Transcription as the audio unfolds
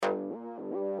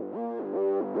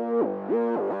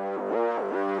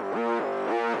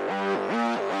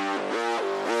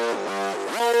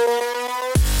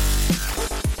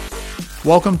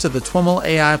Welcome to the TWIML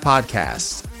AI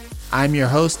Podcast. I'm your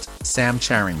host, Sam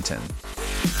Charrington.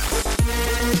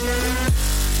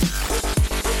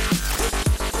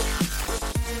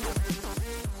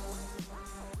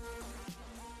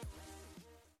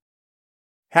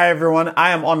 Hi everyone, I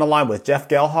am on the line with Jeff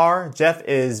Gelhar. Jeff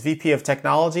is VP of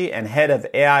Technology and Head of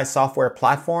AI Software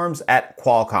Platforms at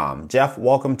Qualcomm. Jeff,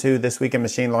 welcome to This Week in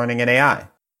Machine Learning and AI.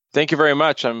 Thank you very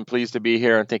much. I'm pleased to be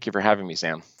here, and thank you for having me,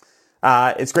 Sam.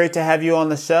 It's great to have you on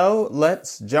the show.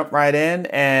 Let's jump right in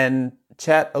and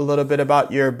chat a little bit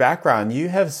about your background. You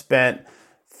have spent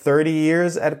 30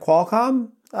 years at Qualcomm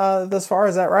thus far,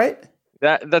 is that right?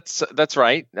 That's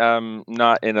right.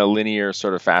 Not in a linear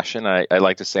sort of fashion. I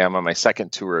like to say I'm on my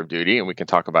second tour of duty, and we can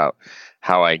talk about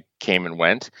how I came and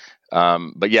went.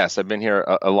 But yes, I've been here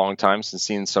a long time since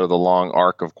seeing sort of the long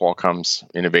arc of Qualcomm's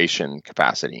innovation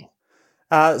capacity.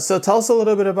 So tell us a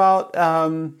little bit about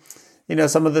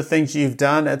some of the things you've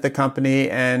done at the company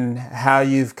and how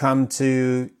you've come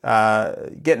to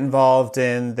get involved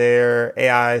in their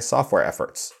AI software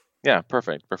efforts. Yeah,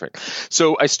 perfect.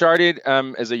 So I started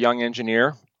as a young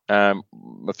engineer a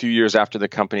few years after the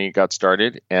company got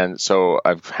started. And so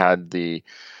I've had the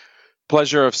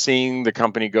pleasure of seeing the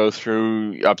company go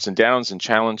through ups and downs and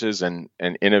challenges and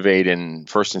innovate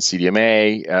first in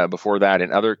CDMA, before that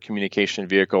in other communication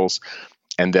vehicles,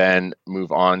 and then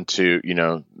move on to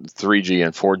 3G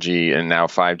and 4G and now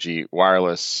 5G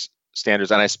wireless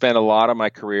standards. And I spent a lot of my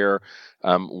career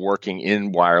working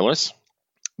in wireless,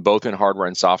 both in hardware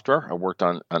and software. I worked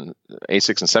on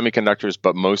ASICs and semiconductors,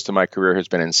 but most of my career has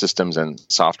been in systems and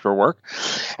software work.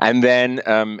 And then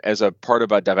as a part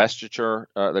of a divestiture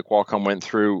that Qualcomm went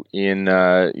through in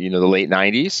the late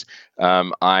 90s,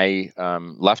 I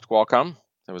left Qualcomm.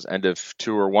 That was end of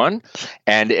tour one,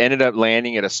 and ended up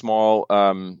landing at a small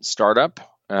startup.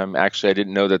 Actually, I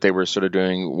didn't know that they were sort of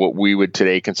doing what we would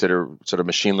today consider sort of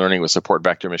machine learning with support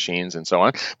vector machines and so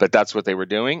on, but that's what they were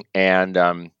doing.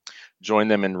 And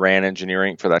joined them and ran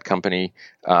engineering for that company,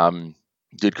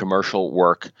 did commercial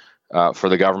work for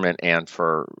the government and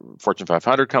for Fortune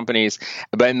 500 companies.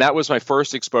 And that was my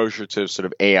first exposure to sort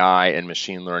of AI and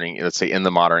machine learning, let's say, in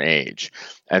the modern age.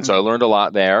 And so I learned a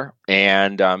lot there,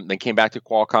 and then came back to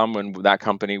Qualcomm when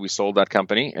we sold that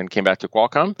company and came back to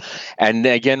Qualcomm, and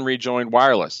again rejoined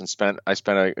wireless and I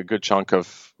spent a good chunk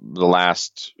of the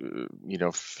last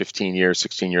 15 years,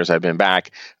 16 years I've been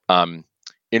back in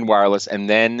wireless. And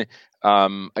then I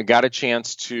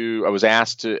was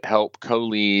asked to help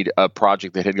co-lead a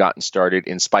project that had gotten started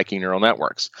in spiking neural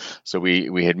networks. So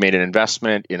we had made an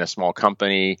investment in a small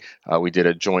company. We did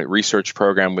a joint research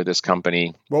program with this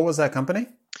company. What was that company?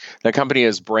 The company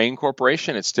is Brain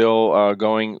Corporation. It's still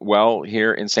going well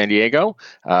here in San Diego.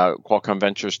 Qualcomm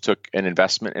Ventures took an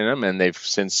investment in them, and they've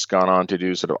since gone on to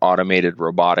do sort of automated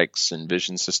robotics and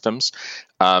vision systems.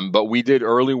 But we did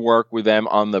early work with them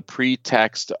on the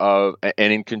pretext of,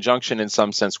 and in conjunction in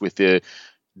some sense with the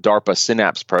DARPA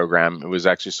Synapse program. It was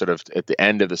actually sort of at the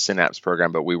end of the Synapse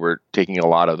program, but we were taking a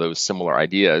lot of those similar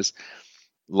ideas,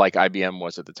 like IBM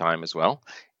was at the time as well.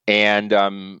 And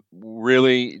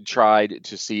really tried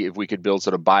to see if we could build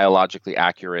sort of biologically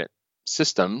accurate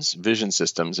systems, vision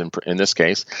systems in this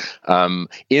case,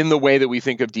 in the way that we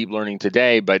think of deep learning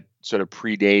today, but sort of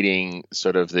predating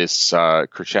sort of this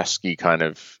Krzyzewski kind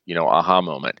of, aha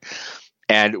moment.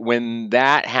 And when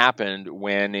that happened,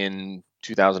 when in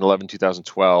 2011,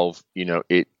 2012,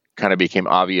 it kind of became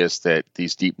obvious that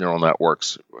these deep neural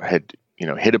networks had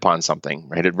hit upon something,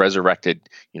 right? It resurrected,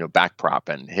 backprop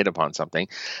and hit upon something.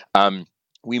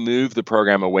 We moved the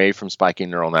program away from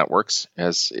spiking neural networks,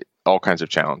 as all kinds of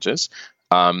challenges.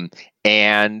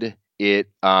 And it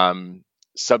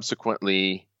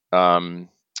subsequently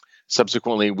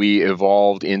we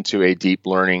evolved into a deep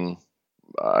learning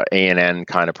A&N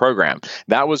kind of program.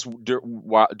 That was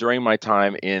during my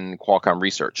time in Qualcomm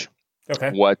research.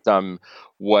 Okay.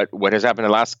 What has happened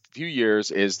in the last few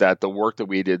years is that the work that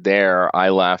we did there, I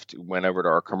left, went over to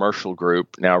our commercial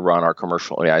group, now run our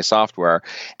commercial AI software,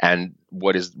 and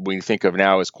we think of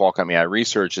now as Qualcomm AI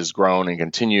Research has grown and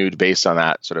continued based on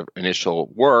that sort of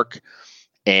initial work,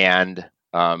 and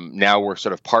now we're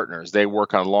sort of partners. They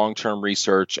work on long-term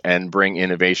research and bring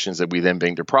innovations that we then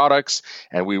bring to products,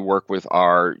 and we work with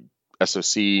our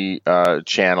SoC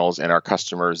channels and our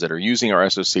customers that are using our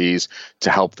SoCs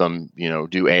to help them,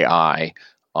 do AI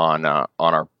on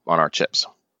our chips.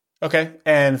 Okay,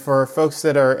 and for folks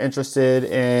that are interested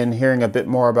in hearing a bit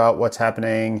more about what's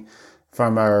happening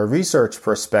from a research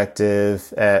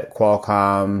perspective at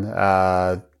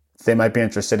Qualcomm, they might be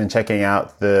interested in checking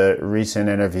out the recent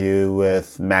interview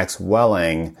with Max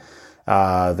Welling.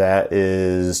 That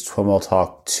is TWIML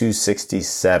Talk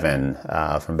 267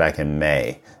 from back in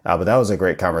May. But that was a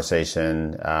great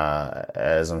conversation,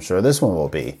 as I'm sure this one will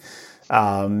be.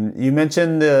 You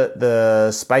mentioned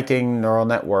the spiking neural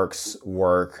networks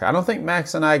work. I don't think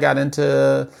Max and I got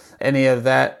into any of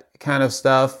that kind of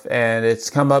stuff, and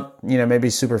it's come up, maybe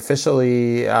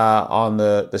superficially on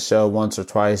the show once or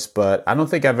twice, but I don't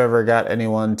think I've ever got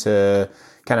anyone to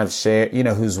kind of share,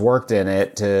 who's worked in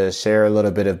it, to share a little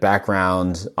bit of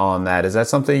background on that. Is that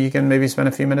something you can maybe spend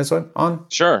a few minutes on?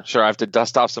 Sure. I have to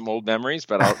dust off some old memories,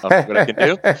 but I'll see what I can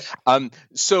do.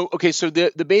 So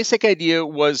the basic idea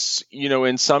was,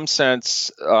 in some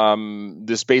sense,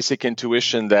 this basic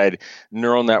intuition that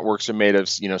neural networks are made of,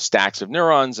 stacks of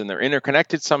neurons, and they're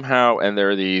interconnected somehow, and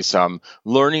there are these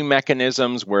learning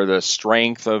mechanisms where the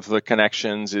strength of the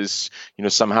connections is,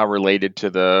 somehow related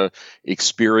to the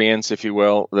experience, if you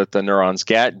will, that the neurons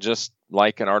get, just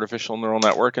like an artificial neural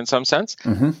network in some sense.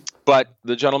 Mm-hmm. But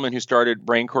the gentleman who started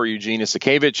BrainCore, Eugene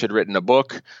Isakevich, had written a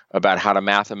book about how to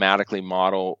mathematically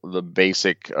model the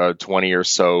basic 20 or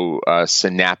so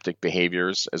synaptic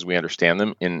behaviors as we understand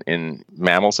them in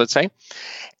mammals, let's say.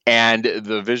 And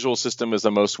the visual system is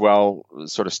the most well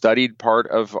sort of studied part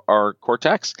of our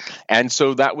cortex. And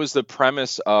so that was the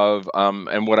premise of,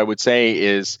 and what I would say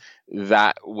is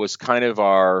that was kind of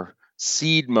our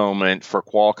seed moment for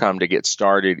Qualcomm to get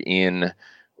started in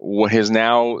what has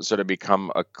now sort of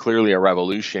become clearly a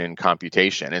revolution in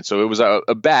computation. And so it was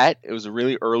a bet, it was a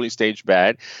really early stage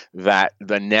bet that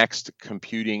the next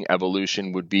computing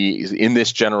evolution would be in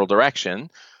this general direction.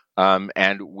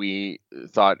 And we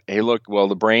thought, hey, look, well,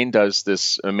 the brain does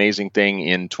this amazing thing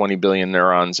in 20 billion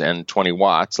neurons and 20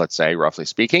 watts, let's say, roughly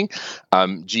speaking.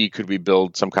 Could we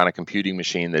build some kind of computing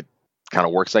machine that kind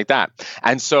of works like that?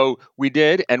 And so we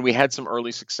did, and we had some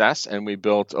early success, and we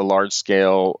built a large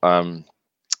scale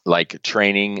like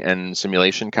training and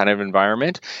simulation kind of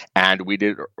environment. And we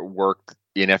did work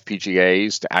in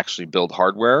FPGAs to actually build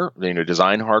hardware,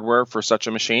 design hardware for such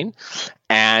a machine.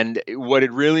 And what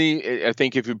it really, I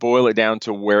think if you boil it down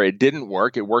to where it didn't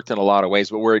work, it worked in a lot of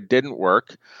ways, but where it didn't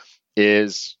work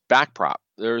is backprop.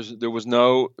 There was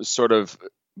no sort of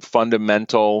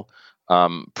fundamental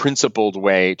principled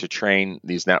way to train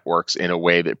these networks in a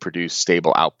way that produce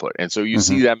stable output. And so you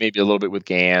see that maybe a little bit with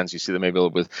GANs, you see that maybe a little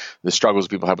bit with the struggles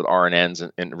people have with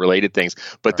RNNs and related things.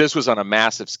 But this was on a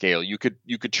massive scale. You could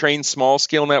train small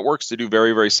scale networks to do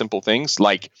very, very simple things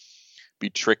like be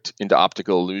tricked into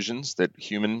optical illusions that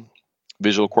human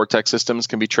visual cortex systems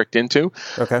can be tricked into.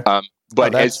 Okay.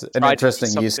 But that's an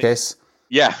interesting use case.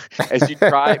 Yeah, as you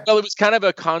try. Well, it was kind of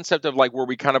a concept of like, were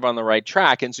we kind of on the right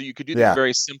track? And so you could do this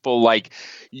very simple, like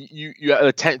you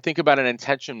think about an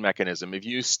attention mechanism. If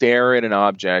you stare at an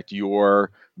object,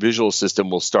 your visual system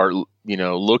will start,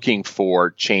 looking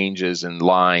for changes in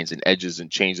lines and edges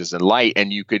and changes in light.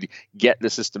 And you could get the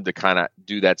system to kind of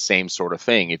do that same sort of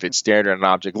thing. If it stared at an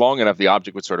object long enough, the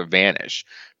object would sort of vanish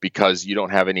because you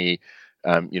don't have any,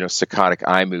 saccadic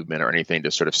eye movement or anything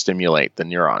to sort of stimulate the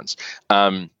neurons.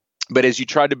 But as you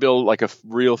try to build like a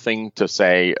real thing to,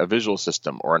 say, a visual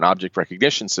system or an object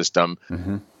recognition system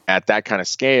at that kind of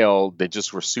scale, they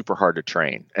just were super hard to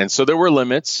train. And so there were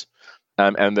limits,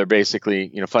 and they're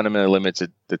basically, fundamental limits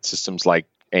that systems like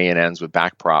ANNs with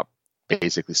backprop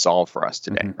basically solve for us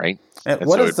today, right? And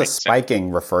what does the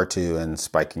spiking refer to in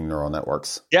spiking neural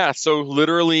networks? Yeah, so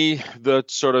literally the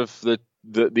sort of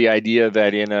the idea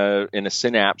that in a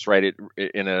synapse, right,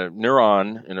 in a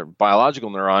neuron, in a biological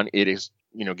neuron, it is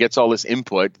gets all this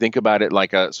input. Think about it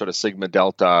like a sort of sigma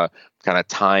delta kind of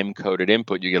time coded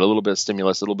input. You get a little bit of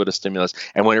stimulus,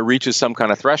 and when it reaches some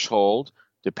kind of threshold,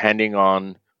 depending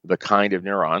on the kind of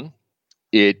neuron,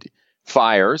 it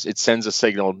fires. It sends a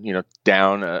signal,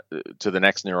 down to the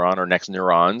next neuron or next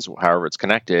neurons, however it's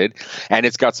connected, and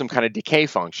it's got some kind of decay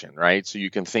function, right? So you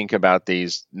can think about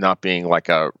these not being like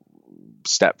a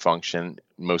step function.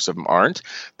 Most of them aren't.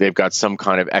 They've got some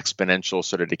kind of exponential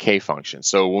sort of decay function.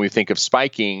 So when we think of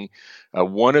spiking,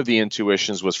 one of the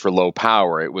intuitions was for low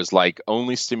power. It was like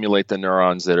only stimulate the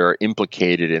neurons that are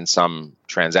implicated in some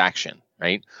transaction,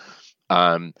 right?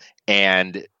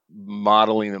 And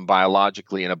modeling them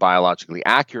biologically in a biologically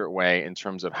accurate way in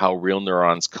terms of how real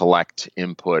neurons collect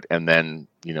input and then,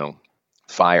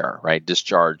 fire, right?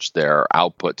 Discharge their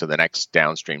output to the next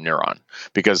downstream neuron.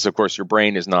 Because, of course, your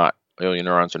brain is not, your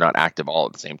neurons are not active all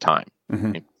at the same time.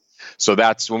 Right? So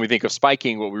that's when we think of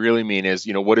spiking, what we really mean is,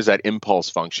 what is that impulse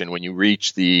function when you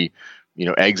reach the,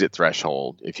 exit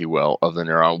threshold, if you will, of the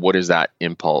neuron? What is that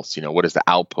impulse? What is the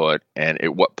output? And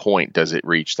at what point does it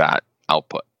reach that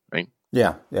output, right?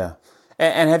 Yeah, yeah.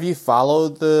 And have you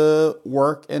followed the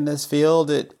work in this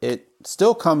field? It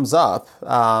still comes up.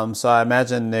 So I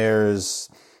imagine there's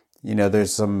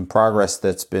some progress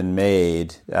that's been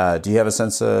made. Do you have a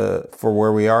sense for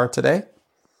where we are today?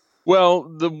 Well,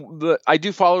 the I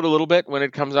do follow it a little bit when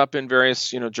it comes up in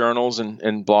various journals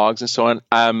and blogs and so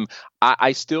on.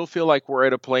 I still feel like we're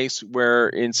at a place where,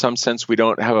 in some sense, we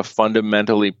don't have a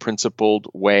fundamentally principled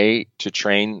way to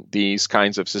train these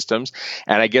kinds of systems.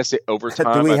 And I guess over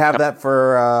time, do we have that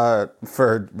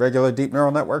for regular deep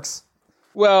neural networks?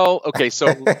 Well, okay, so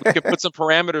we could put some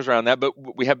parameters around that,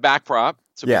 but we have backprop.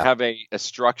 So we have a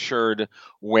structured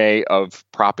way of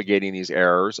propagating these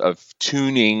errors, of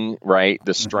tuning, right,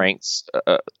 the strengths,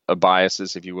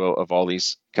 biases, if you will, of all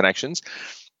these connections.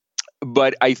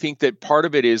 But I think that part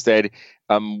of it is that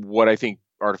what I think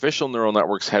artificial neural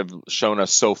networks have shown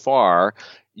us so far,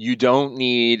 you don't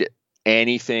need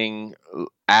anything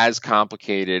as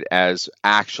complicated as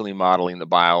actually modeling the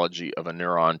biology of a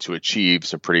neuron to achieve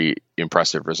some pretty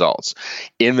impressive results.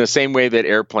 In the same way that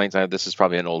airplanes, this is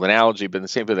probably an old analogy, but in the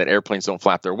same way that airplanes don't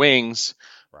flap their wings,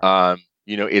 right.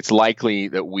 It's likely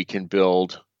that we can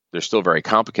build, they're still very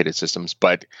complicated systems,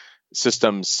 but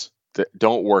systems that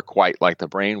don't work quite like the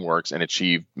brain works and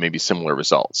achieve maybe similar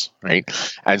results, right?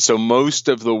 And so most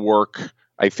of the work,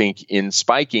 I think, in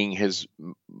spiking has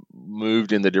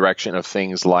moved in the direction of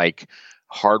things like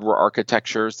hardware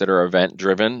architectures that are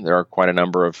event-driven. There are quite a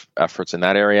number of efforts in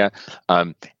that area.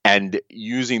 And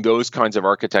using those kinds of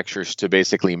architectures to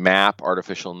basically map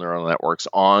artificial neural networks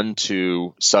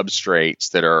onto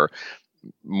substrates that are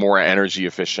more energy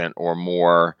efficient or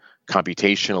more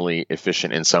computationally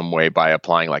efficient in some way by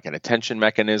applying like an attention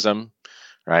mechanism,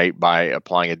 right? By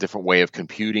applying a different way of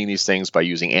computing these things, by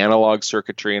using analog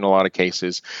circuitry in a lot of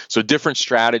cases. So different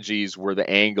strategies where the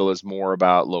angle is more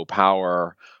about low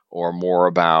power or more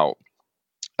about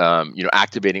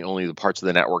activating only the parts of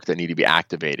the network that need to be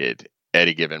activated at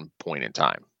a given point in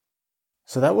time.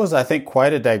 So that was, I think,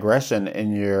 quite a digression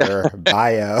in your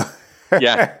bio.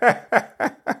 Yeah.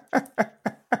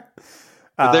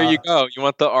 But there you go. You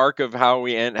want the arc of how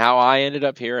I ended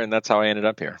up here, and that's how I ended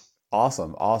up here.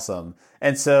 Awesome.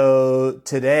 And so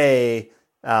today,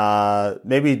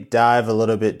 maybe dive a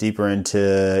little bit deeper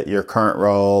into your current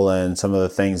role and some of the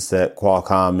things that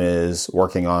Qualcomm is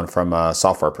working on from a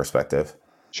software perspective.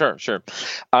 Sure.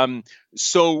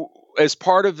 So as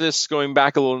part of this, going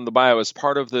back a little in the bio, as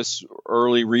part of this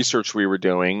early research we were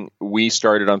doing, we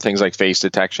started on things like face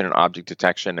detection and object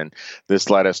detection, and this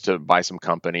led us to buy some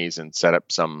companies and set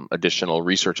up some additional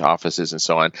research offices and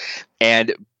so on.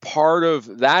 And part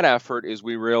of that effort is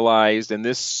we realized, and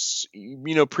this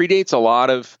predates a lot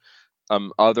of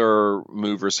other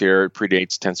movers here, it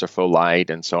predates TensorFlow Lite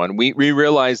and so on. We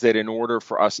realized that in order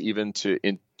for us even to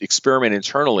experiment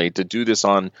internally to do this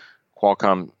on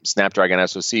Qualcomm Snapdragon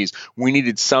SoCs, we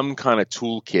needed some kind of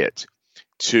toolkit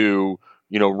to,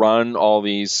 run all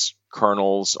these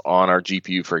kernels on our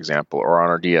GPU, for example, or on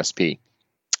our DSP.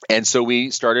 And so we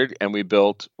started and we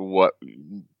built what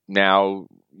now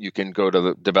you can go to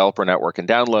the developer network and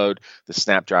download the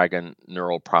Snapdragon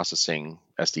Neural Processing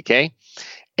SDK.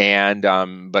 And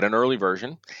but an early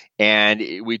version, and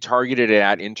we targeted it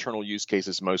at internal use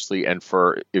cases mostly and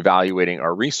for evaluating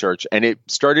our research. And it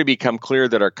started to become clear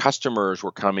that our customers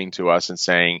were coming to us and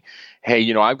saying,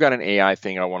 hey, I've got an AI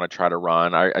thing I want to try to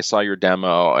run. I saw your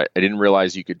demo. I didn't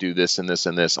realize you could do this and this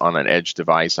and this on an edge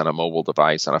device, on a mobile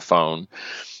device, on a phone.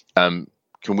 Can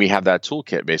we have that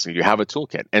toolkit? Basically, you have a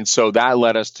toolkit. And so that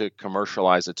led us to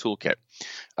commercialize a toolkit.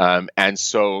 And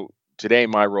so today,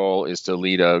 my role is to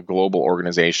lead a global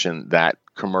organization that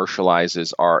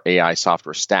commercializes our AI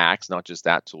software stacks, not just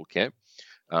that toolkit,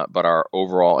 but our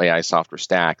overall AI software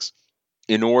stacks,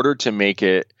 in order to make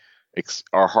it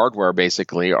our hardware,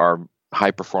 basically our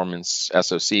high-performance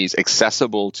SoCs,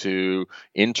 accessible to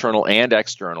internal and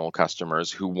external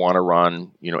customers who want to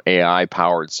run,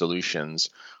 AI-powered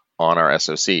solutions on our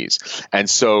SoCs. And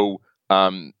so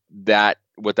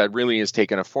what that really has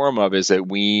taken a form of is that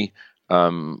we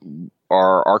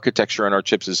our architecture and our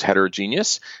chips is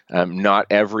heterogeneous. Not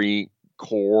every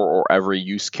core or every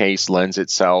use case lends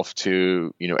itself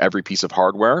to every piece of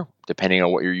hardware, depending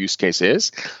on what your use case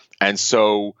is. And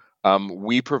so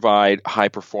we provide high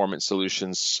performance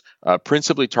solutions,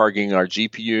 principally targeting our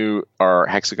GPU, our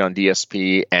Hexagon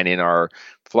DSP, and in our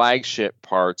flagship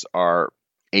parts, our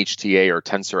HTA or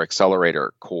Tensor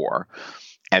Accelerator core.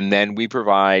 And then we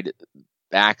provide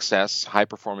high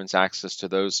performance access to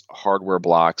those hardware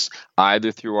blocks,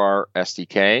 either through our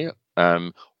SDK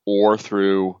or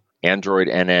through Android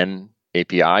NN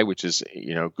API, which is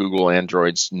Google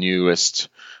Android's newest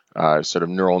sort of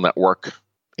neural network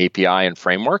API and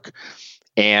framework.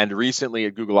 And recently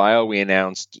at Google I/O, we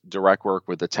announced direct work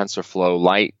with the TensorFlow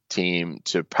Lite team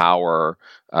to power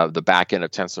the backend of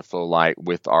TensorFlow Lite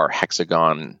with our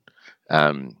Hexagon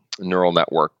neural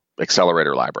network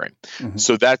accelerator library. Mm-hmm.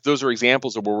 So those are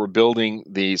examples of where we're building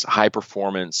these high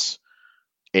performance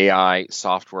AI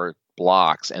software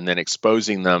blocks and then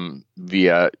exposing them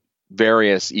via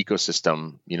various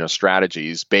ecosystem,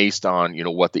 strategies based on,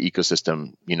 what the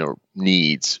ecosystem,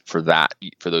 needs for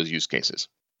those use cases.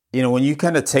 When you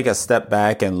kind of take a step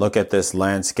back and look at this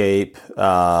landscape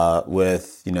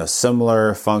with,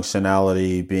 similar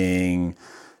functionality being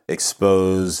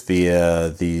exposed via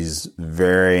these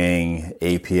varying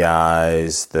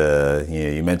APIs,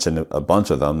 you mentioned a bunch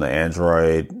of them, the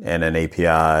Android NN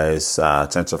APIs,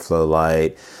 TensorFlow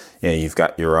Lite, you've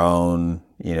got your own,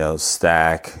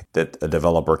 stack that a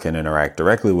developer can interact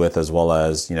directly with, as well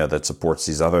as, that supports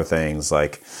these other things.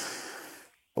 Like,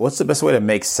 what's the best way to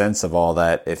make sense of all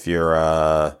that if you're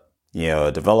a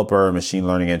developer, a machine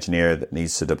learning engineer that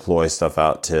needs to deploy stuff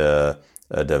out to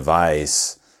a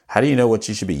device? How do you know what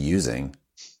you should be using?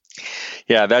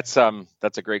 Yeah, that's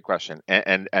a great question,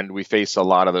 and we face a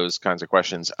lot of those kinds of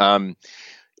questions.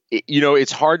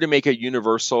 It's hard to make a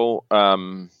universal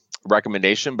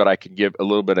recommendation, but I could give a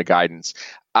little bit of guidance.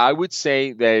 I would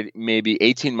say that maybe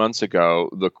 18 months ago,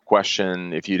 the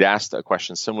question, if you'd asked a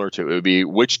question similar to it, would be,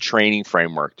 which training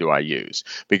framework do I use?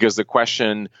 Because the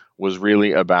question was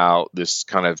really about this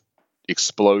kind of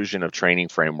explosion of training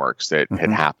frameworks that had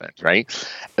happened, right?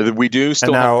 We do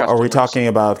still. And now, have are we talking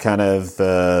about kind of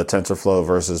the TensorFlow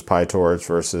versus PyTorch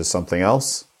versus something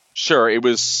else? Sure. It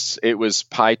was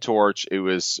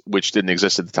PyTorch, which didn't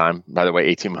exist at the time, by the way,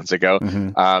 18 months ago.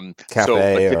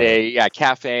 Caffe. Today,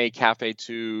 Caffe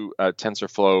 2,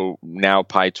 TensorFlow, now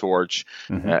PyTorch,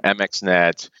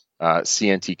 MXNet,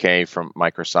 CNTK from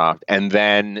Microsoft. And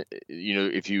then,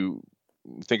 if you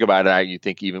think about it, you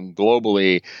think even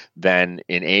globally, then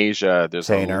in Asia, there's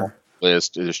Chainer.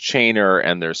 List. There's Chainer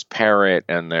and there's Parrot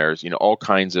and there's all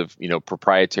kinds of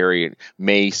proprietary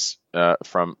Mace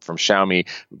from Xiaomi,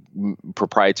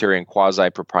 proprietary and quasi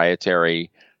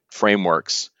proprietary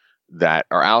frameworks that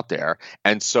are out there.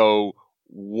 And so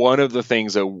one of the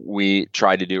things that we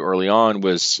tried to do early on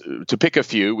was to pick a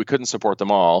few. We couldn't support them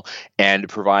all, and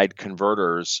provide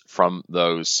converters from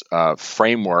those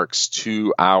frameworks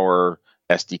to our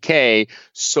SDK,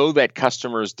 so that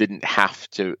customers didn't have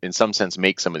to, in some sense,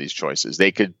 make some of these choices.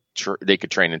 They could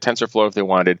train in TensorFlow if they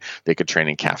wanted. They could train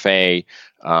in Caffe,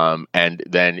 and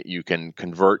then you can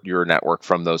convert your network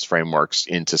from those frameworks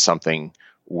into something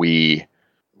we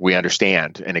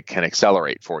understand, and it can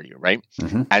accelerate for you, right?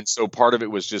 And so part of it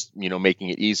was just making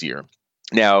it easier.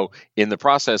 Now, in the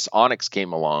process, Onyx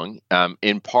came along,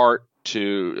 in part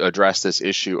to address this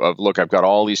issue of, look, I've got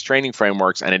all these training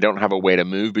frameworks and I don't have a way to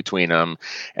move between them.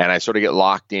 And I sort of get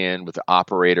locked in with the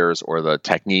operators or the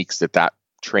techniques that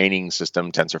training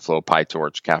system, TensorFlow,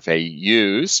 PyTorch, Caffe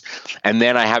use. And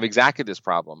then I have exactly this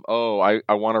problem. I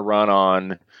want to run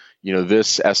on,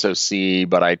 this SoC,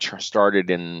 but I started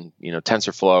in,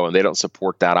 TensorFlow, and they don't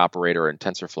support that operator in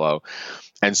TensorFlow.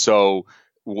 And so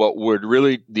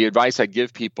the advice I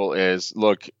give people is,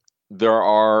 look, there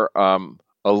are,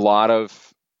 a lot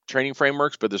of training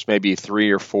frameworks, but there's maybe 3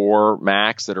 or 4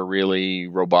 max that are really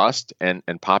robust and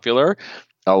popular.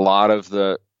 A lot of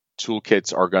the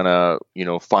toolkits are going to,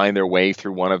 find their way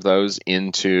through one of those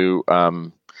into,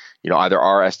 either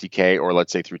our SDK or,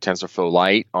 let's say, through TensorFlow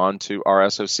Lite onto our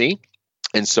SoC.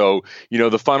 And so,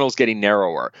 the funnel's getting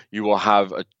narrower. You will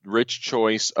have a rich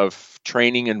choice of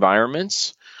training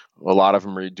environments. A lot of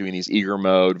them are doing these eager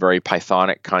mode, very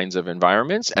Pythonic kinds of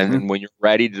environments. And then when you're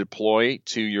ready to deploy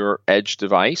to your edge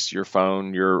device, your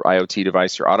phone, your IoT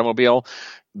device, your automobile,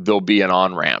 there'll be an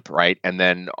on-ramp, right? And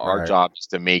then our job is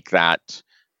to make that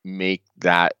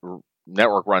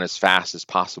network run as fast as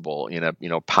possible in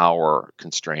a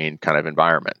power-constrained kind of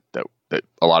environment that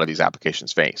a lot of these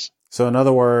applications face. So in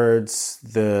other words,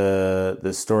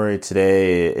 the story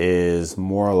today is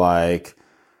more like,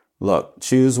 look,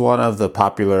 choose one of the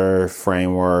popular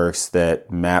frameworks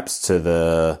that maps to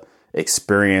the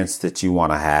experience that you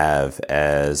want to have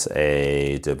as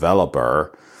a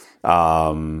developer.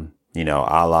 A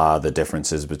la the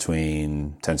differences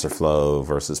between TensorFlow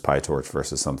versus PyTorch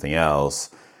versus something else.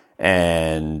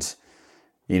 And,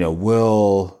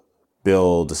 we'll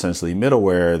build essentially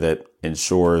middleware that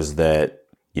ensures that,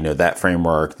 that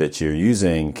framework that you're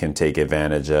using can take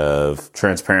advantage of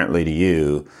transparently to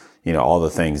you, all the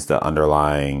things the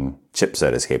underlying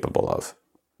chipset is capable of.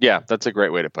 Yeah, that's a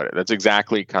great way to put it. That's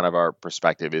exactly kind of our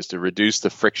perspective, is to reduce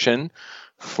the friction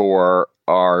for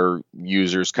our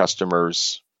users,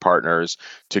 customers, partners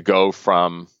to go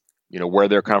from, where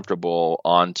they're comfortable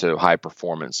onto high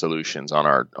performance solutions on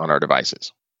our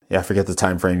devices. Yeah, I forget the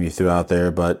time frame you threw out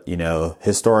there, but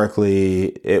historically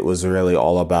it was really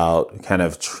all about kind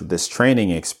of this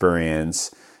training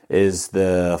experience. Is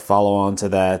the follow on to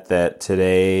that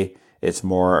today it's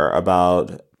more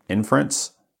about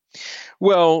inference?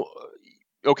 Well,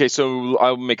 okay, so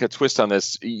I'll make a twist on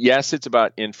this. Yes, it's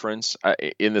about inference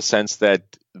in the sense that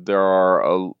there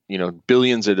are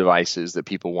billions of devices that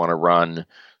people want to run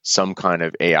some kind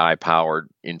of AI powered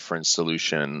inference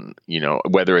solution,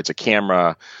 whether it's a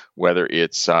camera, whether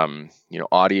it's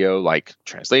audio like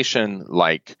translation,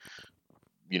 like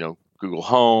Google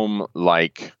Home,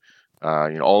 like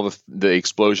all the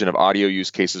explosion of audio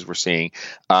use cases we're seeing.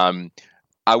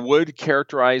 I would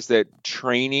characterize that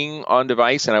training on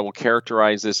device, and I will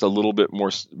characterize this a little bit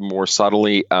more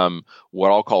subtly,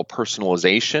 what I'll call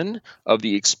personalization of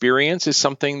the experience is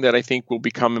something that I think will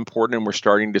become important, and we're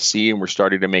starting to see, and we're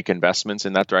starting to make investments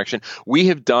in that direction. We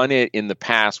have done it in the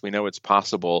past. We know it's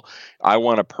possible. I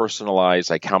want to personalize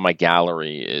like how my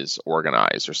gallery is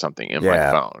organized or something in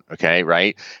my phone. Okay,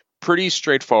 right? Pretty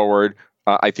straightforward.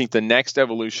 I think the next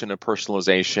evolution of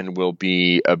personalization will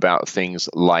be about things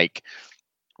like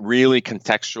really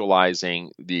contextualizing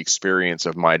the experience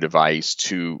of my device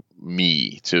to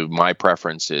me, to my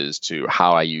preferences, to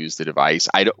how I use the device.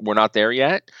 We're not there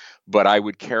yet, but I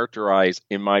would characterize,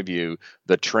 in my view,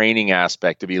 the training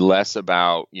aspect to be less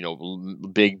about,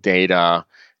 big data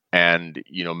and,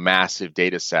 massive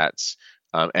data sets,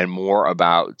 and more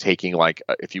about taking like,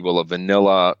 if you will, a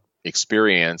vanilla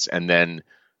experience and then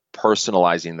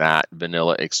personalizing that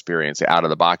vanilla experience, out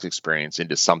of the box experience,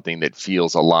 into something that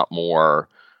feels a lot more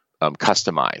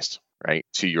customized, right,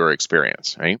 to your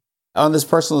experience, right? On this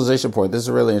personalization point, this is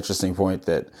a really interesting point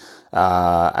that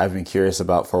I've been curious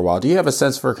about for a while. Do you have a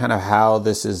sense for kind of how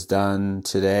this is done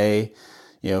today?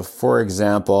 For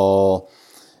example,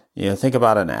 think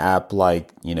about an app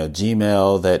like,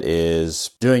 Gmail that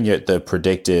is doing the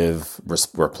predictive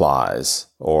replies,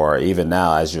 or even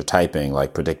now as you're typing,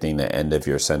 like predicting the end of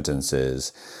your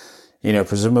sentences.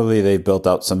 Presumably they've built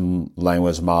out some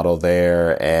language model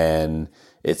there, and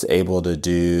it's able to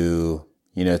do,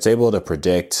 it's able to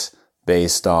predict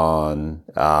based on,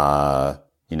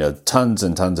 tons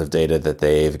and tons of data that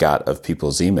they've got of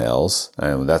people's emails.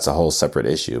 And that's a whole separate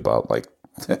issue about like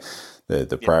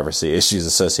the privacy issues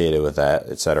associated with that,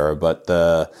 et cetera. But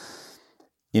but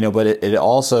it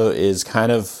also is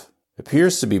kind of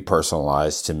appears to be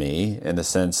personalized to me in the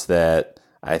sense that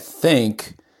I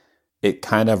think it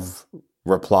kind of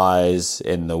replies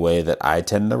in the way that I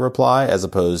tend to reply, as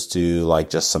opposed to like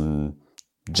just some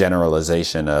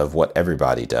generalization of what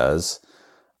everybody does.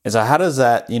 And so how does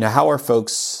that, how are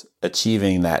folks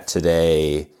achieving that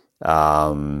today,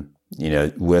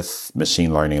 with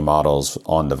machine learning models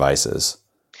on devices?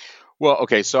 Well,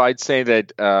 okay, so I'd say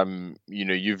that,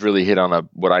 you've really hit on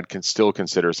what I'd still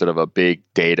consider sort of a big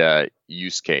data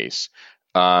use case.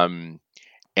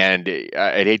 And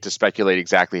I'd hate to speculate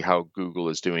exactly how Google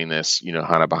is doing this,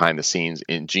 kind of behind the scenes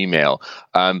in Gmail.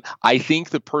 I think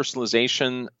the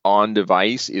personalization on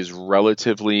device is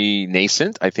relatively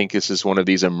nascent. I think this is one of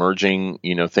these emerging,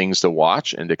 things to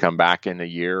watch and to come back in a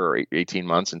year or 18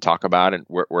 months and talk about it,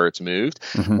 where it's moved.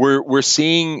 Mm-hmm. We're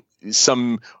seeing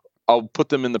some. I'll put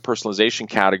them in the personalization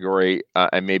category,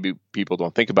 and maybe people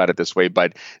don't think about it this way,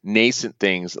 but nascent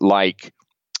things like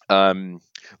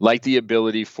the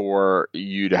ability for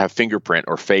you to have fingerprint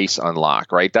or face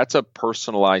unlock, right? That's a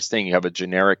personalized thing. You have a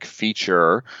generic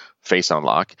feature, face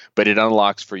unlock, but it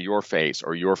unlocks for your face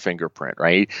or your fingerprint,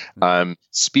 right?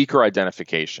 Speaker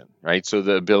identification, right? So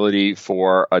the ability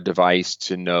for a device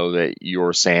to know that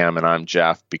you're Sam and I'm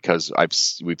Jeff because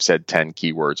we've said 10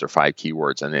 keywords or 5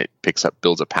 keywords, and it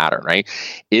builds a pattern, right?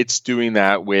 It's doing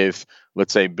that with,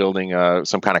 let's say, building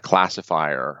some kind of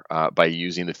classifier by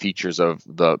using the features of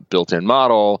the built-in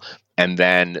model and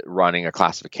then running a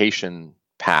classification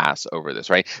pass over this,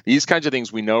 right? These kinds of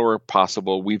things we know are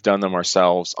possible. We've done them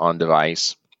ourselves on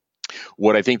device.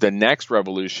 What I think the next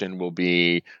revolution will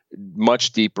be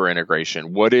much deeper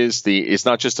integration. It's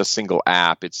not just a single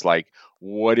app. It's like,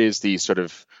 what is the sort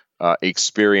of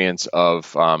experience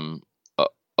of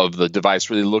the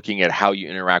device, really looking at how you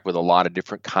interact with a lot of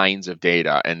different kinds of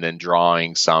data and then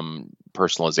drawing some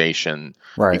personalization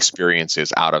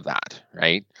experiences out of that,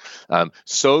 right?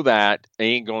 So that,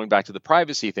 going back to the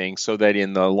privacy thing, so that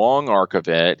in the long arc of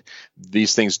it,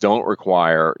 these things don't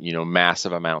require,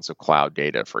 massive amounts of cloud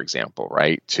data, for example,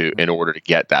 right? In order to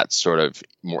get that sort of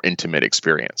more intimate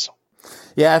experience.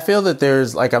 Yeah, I feel that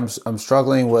there's I'm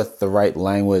struggling with the right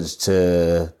language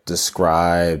to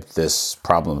describe this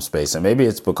problem space, and maybe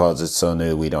it's because it's so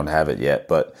new we don't have it yet.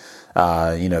 But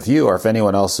if you or if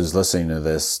anyone else who's listening to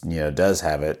this, does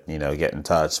have it, get in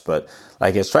touch. But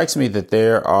like, it strikes me that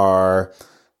there are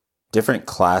different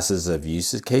classes of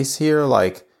use case here,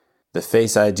 like the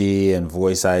Face ID and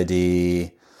Voice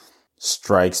ID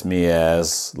strikes me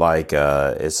as like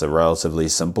it's a relatively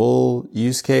simple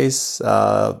use case,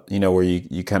 where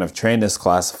you kind of train this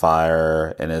classifier,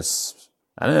 and it's,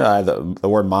 I don't know, the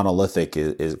word monolithic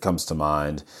comes to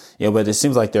mind, but it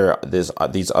seems like there's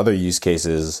these other use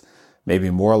cases,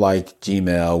 maybe more like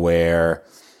Gmail, where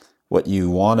what you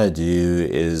want to do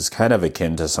is kind of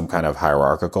akin to some kind of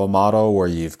hierarchical model where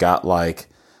you've got like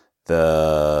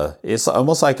it's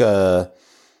almost like a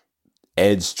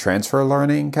edge transfer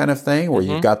learning kind of thing where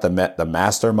you've got the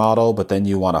master model, but then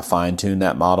you want to fine tune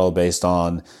that model based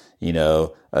on,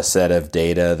 a set of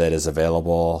data that is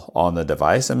available on the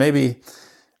device. And maybe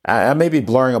I may be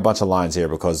blurring a bunch of lines here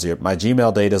because my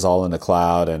Gmail data is all in the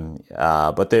cloud, and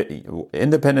but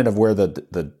independent of where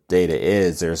the data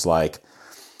is, there's like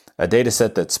a data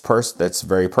set that's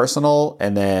very personal,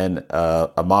 and then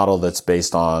a model that's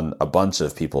based on a bunch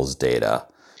of people's data.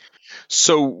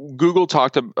 So Google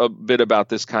talked a bit about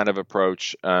this kind of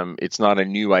approach. It's not a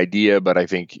new idea, but I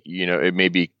think it may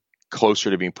be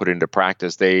closer to being put into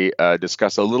practice. They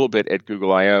discussed a little bit at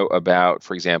Google I/O about,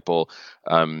 for example,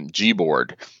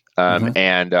 Gboard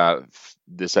and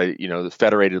this, the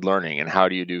federated learning, and how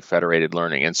do you do federated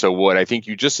learning? And so what I think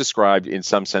you just described in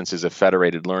some sense is a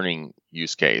federated learning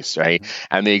use case, right?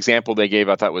 And the example they gave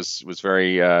I thought was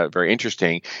very, very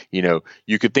interesting.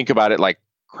 You could think about it like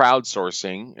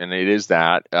crowdsourcing, and it is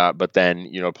that, but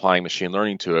then, applying machine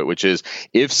learning to it, which is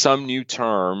if some new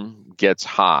term gets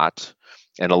hot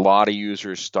and a lot of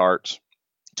users start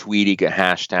tweeting a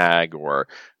hashtag, or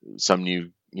some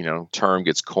new term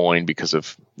gets coined because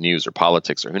of news or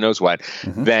politics or who knows what,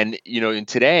 then, in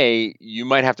today, you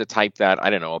might have to type that, I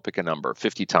don't know, I'll pick a number,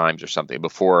 50 times or something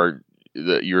before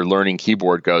your learning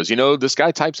keyboard goes, this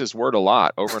guy types this word a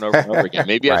lot over and over and over again.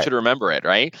 Maybe Right. I should remember it,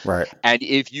 right? Right. And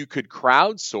if you could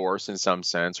crowdsource in some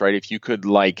sense, right, if you could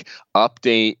like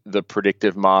update the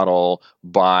predictive model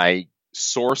by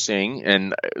sourcing,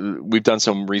 and we've done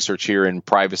some research here in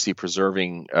privacy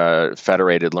preserving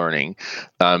federated learning,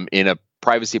 in a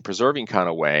privacy preserving kind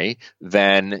of way,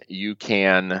 then you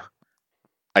can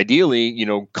ideally,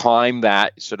 climb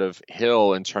that sort of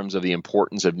hill in terms of the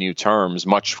importance of new terms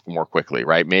much more quickly,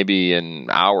 right? Maybe in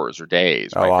hours or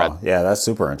days. Oh, right? wow. Yeah, that's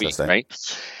super interesting. Right?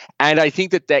 And I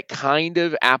think that kind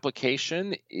of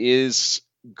application is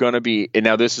going to be, and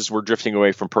now we're drifting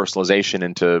away from personalization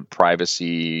into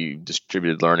privacy,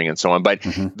 distributed learning, and so on. But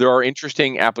there are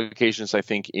interesting applications, I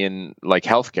think, in like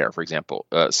healthcare, for example,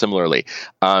 similarly.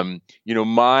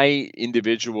 My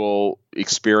individual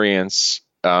experience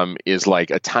is like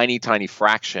a tiny, tiny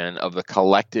fraction of the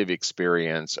collective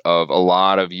experience of a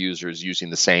lot of users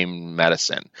using the same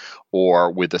medicine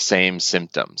or with the same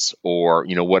symptoms or,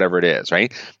 whatever it is,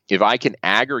 right? If I can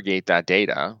aggregate that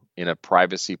data in a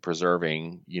privacy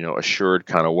preserving, assured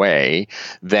kind of way,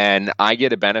 then I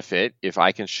get a benefit if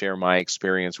I can share my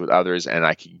experience with others and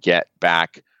I can get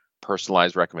back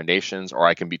personalized recommendations, or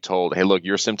I can be told, hey, look,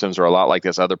 your symptoms are a lot like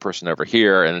this other person over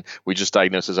here, and we just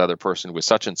diagnosed this other person with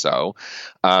such and so.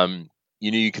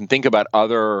 You can think about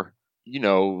other,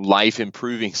 life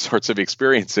improving sorts of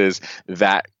experiences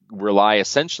that rely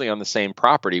essentially on the same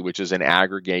property, which is an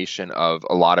aggregation of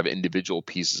a lot of individual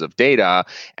pieces of data,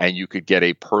 and you could get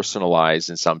a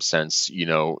personalized, in some sense,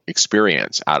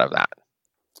 experience out of that.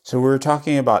 So we were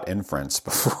talking about inference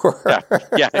before.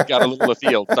 Yeah, it got a little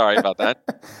afield. Sorry about that.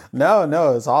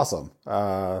 No, it's awesome.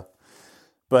 But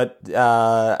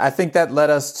I think that led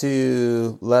us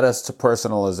to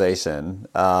personalization.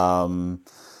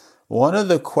 One of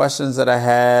the questions that I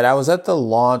had, I was at the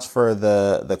launch for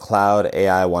the Cloud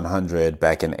AI 100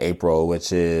 back in April,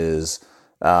 which is,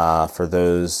 for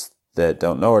those that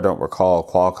don't know or don't recall,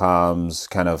 Qualcomm's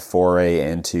kind of foray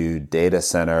into data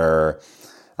center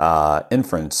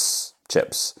inference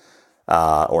chips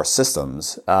or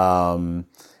systems. And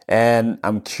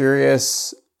I'm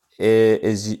curious,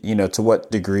 to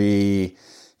what degree,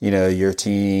 your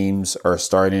teams are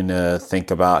starting to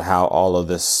think about how all of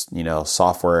this,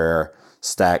 software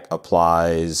stack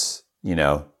applies,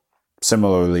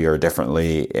 similarly or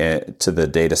differently to the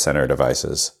data center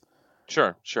devices.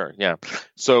 Sure. Yeah.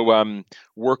 So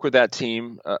work with that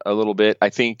team a little bit.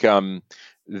 I think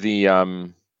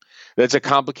it's a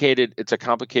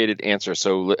complicated answer.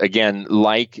 So again,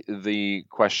 like the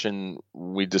question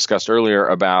we discussed earlier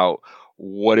about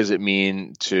what does it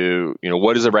mean to,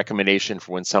 what is a recommendation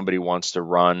for when somebody wants to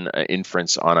run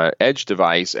inference on an edge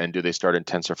device, and do they start in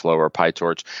TensorFlow or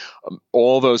PyTorch?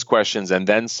 All those questions and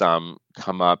then some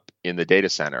come up in the data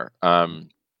center,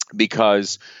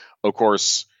 because, of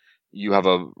course, you have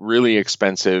a really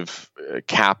expensive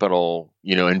capital,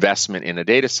 investment in a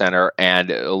data center,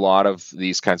 and a lot of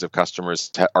these kinds of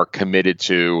customers are committed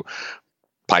to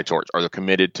PyTorch, or they're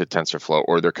committed to TensorFlow,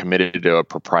 or they're committed to a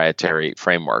proprietary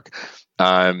framework.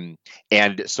 And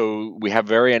so we have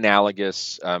very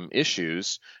analogous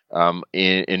issues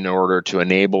in order to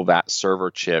enable that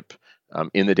server chip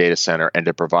in the data center and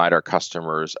to provide our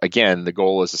customers. Again, the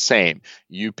goal is the same.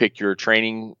 You pick your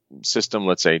training system,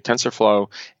 let's say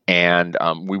TensorFlow, and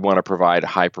we want to provide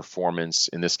high performance,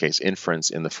 in this case,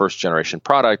 inference in the first generation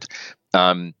product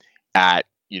at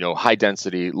high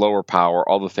density, lower power,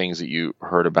 all the things that you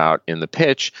heard about in the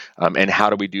pitch. And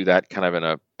how do we do that kind of in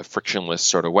a frictionless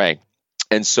sort of way?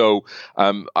 And so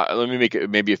let me make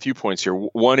maybe a few points here.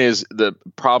 One is the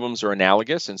problems are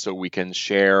analogous, and so we can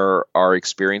share our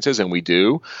experiences, and we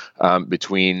do,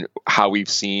 between how we've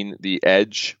seen the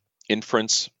edge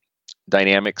inference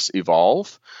dynamics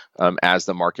evolve as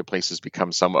the marketplace has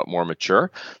become somewhat more mature,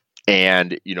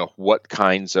 and what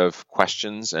kinds of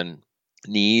questions and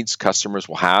needs customers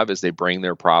will have as they bring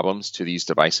their problems to these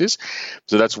devices.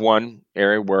 So that's one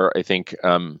area where I think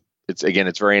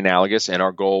it's very analogous, and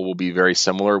our goal will be very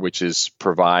similar, which is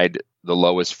provide the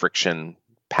lowest friction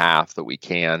path that we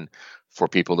can for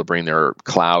people to bring their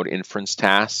cloud inference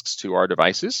tasks to our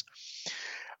devices.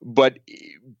 But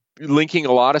linking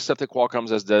a lot of stuff that Qualcomm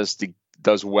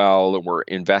does well, that we're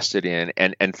invested in,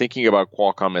 and thinking about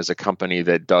Qualcomm as a company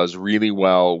that does really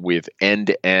well with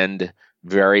end-to-end,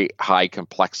 very high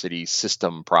complexity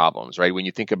system problems, right? When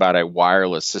you think about a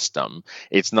wireless system,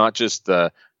 it's not just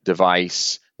the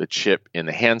device, the chip in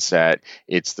the handset,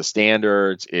 it's the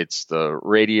standards, it's the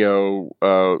radio,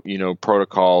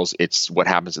 protocols, it's what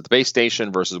happens at the base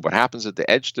station versus what happens at the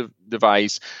edge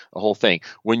device, the whole thing.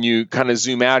 When you kind of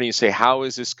zoom out and you say, how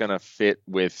is this going to fit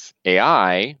with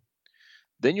AI?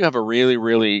 Then you have a really,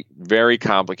 really very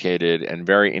complicated and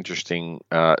very interesting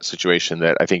situation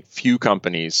that I think few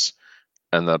companies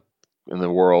in the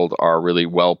world are really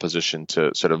well positioned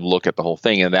to sort of look at the whole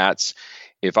thing. And that's,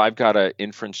 if I've got an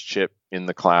inference chip in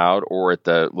the cloud or at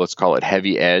the, let's call it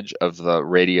heavy edge of the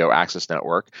radio access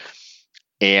network,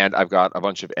 and I've got a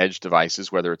bunch of edge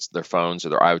devices, whether it's their phones or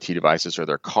their IoT devices or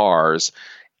their cars,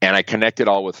 and I connect it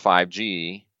all with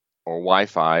 5G or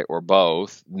Wi-Fi or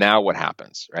both, now what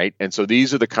happens, right? And so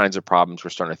these are the kinds of problems we're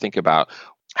starting to think about.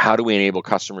 How do we enable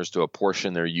customers to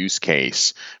apportion their use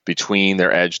case between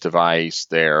their edge device,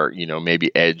 their,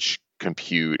 maybe edge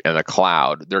compute, and the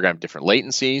cloud? They're going to have different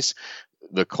latencies.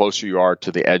 The closer you are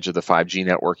to the edge of the 5G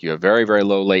network, you have very, very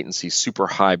low latency, super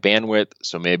high bandwidth.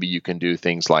 So maybe you can do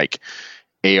things like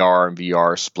AR and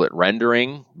VR split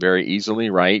rendering very easily,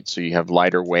 right? So you have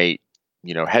lighter weight,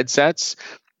 headsets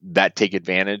that take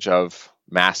advantage of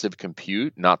massive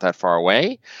compute not that far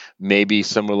away. Maybe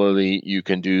similarly, you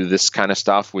can do this kind of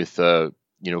stuff with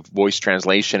voice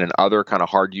translation and other kind of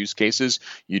hard use cases.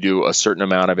 You do a certain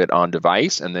amount of it on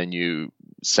device, and then you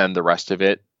send the rest of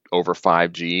it over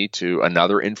 5G to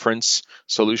another inference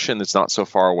solution that's not so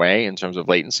far away in terms of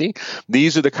latency.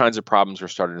 These are the kinds of problems we're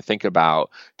starting to think about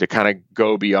to kind of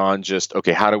go beyond just,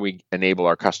 okay, how do we enable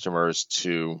our customers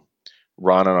to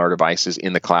run on our devices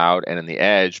in the cloud and in the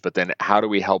edge, but then how do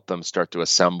we help them start to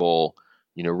assemble,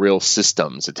 real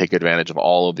systems that take advantage of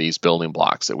all of these building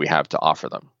blocks that we have to offer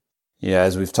them? Yeah,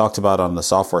 as we've talked about on the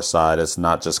software side, it's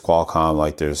not just Qualcomm.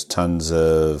 Like, there's tons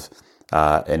of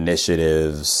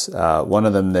initiatives. One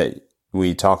of them that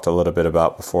we talked a little bit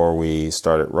about before we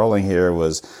started rolling here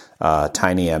was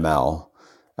TinyML.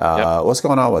 Yep. What's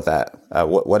going on with that?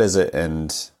 What is it,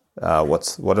 and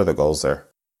what are the goals there?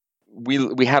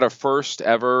 We had a first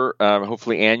ever,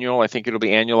 hopefully annual, I think it'll be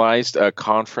annualized,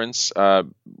 conference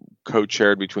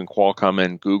co-chaired between Qualcomm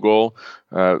and Google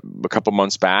a couple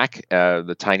months back,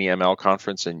 the TinyML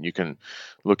conference, and you can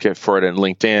look for it in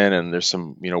LinkedIn, and there's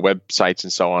some websites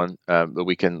and so on that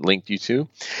we can link you to.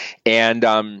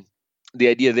 And the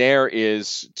idea there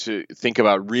is to think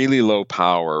about really low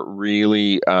power,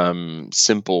 really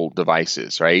simple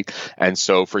devices, right? And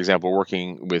so, for example,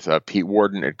 working with Pete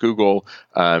Warden at Google,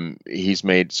 he's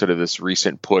made sort of this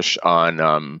recent push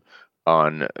on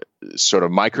sort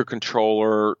of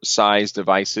microcontroller size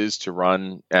devices to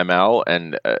run ML.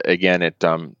 And again, at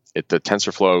the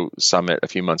TensorFlow Summit a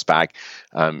few months back,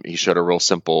 he showed a real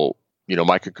simple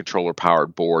microcontroller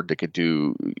powered board that could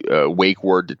do wake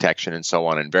word detection and so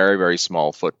on in very, very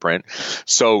small footprint.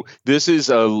 So this is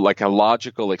like a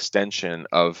logical extension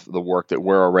of the work that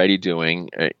we're already doing,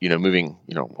 moving,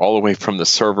 all the way from the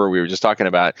server we were just talking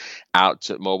about out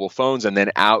to mobile phones, and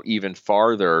then out even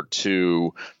farther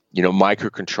to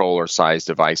microcontroller sized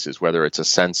devices, whether it's a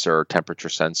sensor, temperature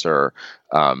sensor,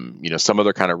 some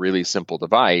other kind of really simple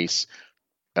device.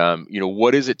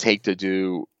 What does it take to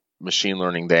do machine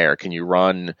learning there? Can you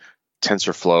run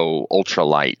TensorFlow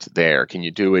ultralight there? Can you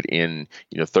do it in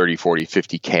 30, 40,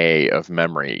 50K of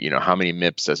memory? How many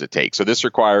MIPS does it take? So this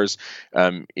requires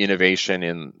innovation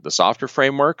in the software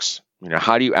frameworks.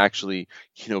 How do you actually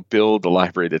build a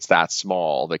library that's that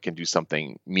small that can do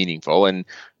something meaningful? And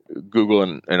Google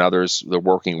and others they're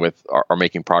working with are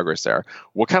making progress there.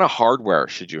 What kind of hardware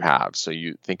should you have? So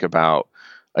you think about,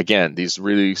 again, these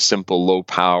really simple, low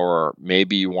power,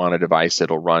 maybe you want a device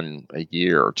that'll run a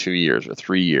year or 2 years or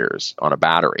 3 years on a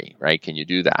battery, right? Can you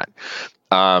do that?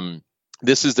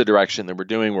 This is the direction that we're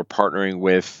doing. We're partnering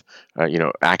with,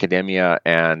 academia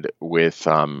and with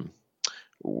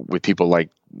people like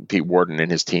Pete Warden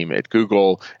and his team at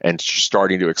Google, and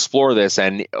starting to explore this.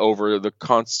 And over the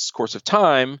course of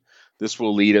time, this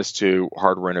will lead us to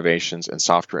hardware innovations and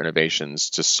software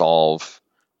innovations to solve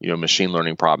machine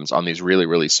learning problems on these really,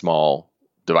 really small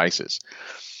devices.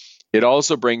 It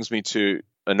also brings me to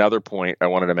another point I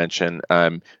wanted to mention,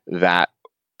 that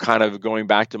kind of going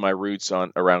back to my roots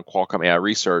around Qualcomm AI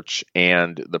research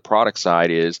and the product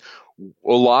side is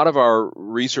a lot of our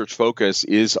research focus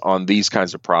is on these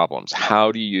kinds of problems.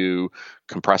 How do you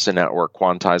compress a network,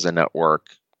 quantize a network,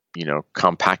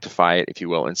 compactify it, if you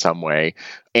will, in some way?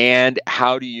 And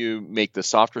how do you make the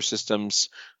software systems,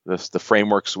 the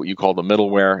frameworks, what you call the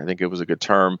middleware, I think it was a good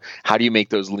term, how do you make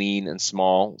those lean and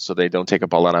small so they don't take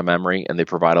up a lot of memory and they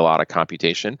provide a lot of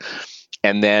computation?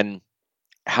 And then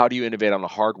how do you innovate on the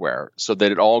hardware so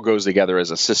that it all goes together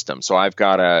as a system? So I've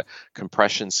got a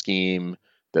compression scheme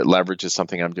that leverages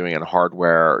something I'm doing in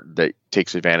hardware that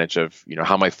takes advantage of,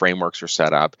 how my frameworks are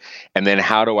set up. And then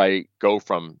how do I go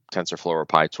from TensorFlow or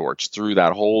PyTorch through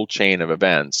that whole chain of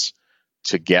events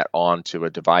to get onto a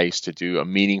device to do a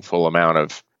meaningful amount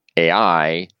of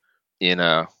AI in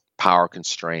a power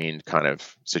constrained kind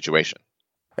of situation?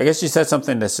 I guess you said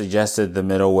something that suggested the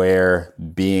middleware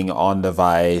being on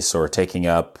device or taking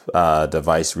up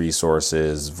device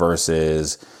resources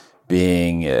versus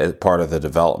being part of the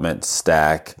development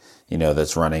stack,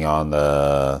 that's running on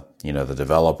the, the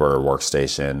developer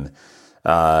workstation.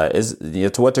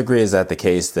 To what degree is that the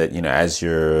case that, as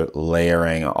you're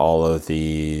layering all of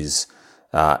these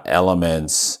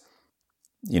elements,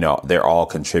 they're all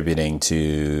contributing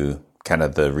to kind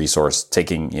of the resource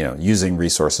taking, using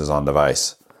resources on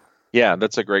device? Yeah,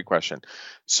 that's a great question.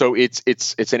 So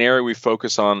it's an area we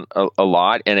focus on a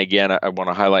lot. And again, I want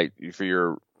to highlight for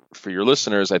your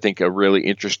listeners, I think a really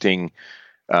interesting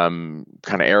kind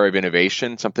of area of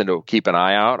innovation, something to keep an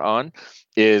eye out on,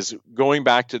 is going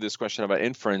back to this question about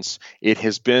inference. It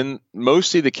has been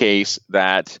mostly the case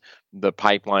that the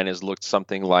pipeline has looked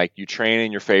something like you train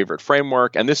in your favorite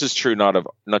framework, and this is true not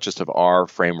just of our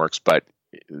frameworks, but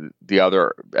the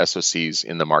other SoCs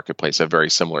in the marketplace have very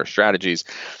similar strategies.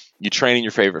 You train in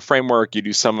your favorite framework, you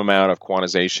do some amount of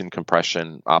quantization,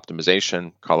 compression,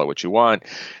 optimization, call it what you want,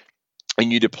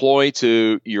 and you deploy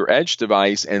to your edge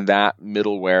device, and that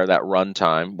middleware, that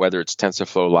runtime, whether it's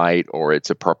TensorFlow Lite or it's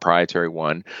a proprietary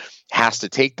one, has to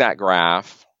take that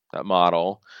graph, that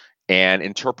model, and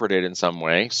interpret it in some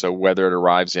way. So whether it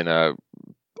arrives in a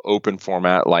open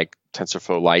format like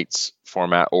TensorFlow Lite's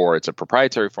format or it's a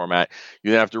proprietary format,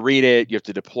 you then have to read it, you have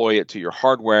to deploy it to your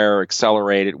hardware,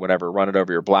 accelerate it, whatever, run it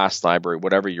over your BLAST library,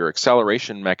 whatever your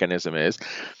acceleration mechanism is.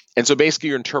 And so basically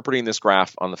you're interpreting this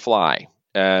graph on the fly,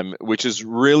 which is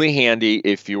really handy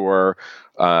if you're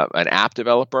an app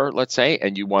developer, let's say,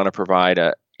 and you want to provide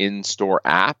an in-store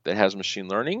app that has machine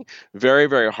learning. Very,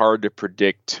 very hard to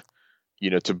predict,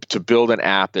 to build an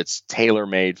app that's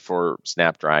tailor-made for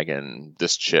Snapdragon,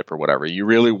 this chip or whatever. You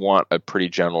really want a pretty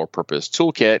general purpose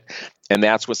toolkit, and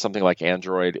that's what something like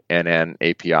Android NN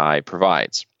API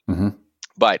provides. Mm-hmm.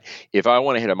 But if I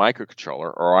want to hit a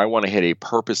microcontroller or I want to hit a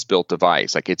purpose-built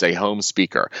device, like it's a home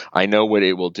speaker, I know what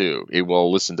it will do. It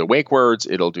will listen to wake words,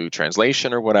 it'll do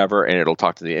translation or whatever, and it'll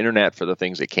talk to the internet for the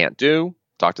things it can't do,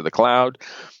 talk to the cloud.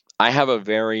 I have a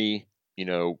very,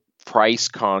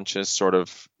 price-conscious sort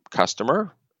of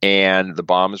customer, and the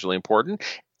BOM is really important.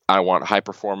 I want high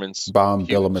performance BOM,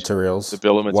 bill of materials. The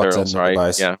bill of materials, right?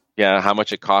 Device. Yeah. How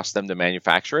much it costs them to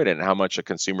manufacture it, and how much a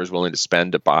consumer is willing to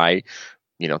spend to buy,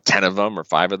 10 of them or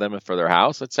 5 of them for their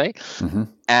house, let's say. Mm-hmm.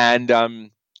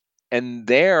 And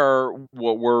there,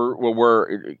 what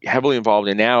we're heavily involved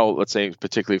in now, let's say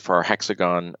particularly for our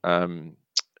Hexagon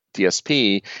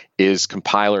DSP, is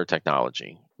compiler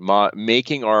technology,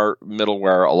 making our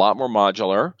middleware a lot more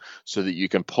modular so that you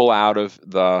can pull out of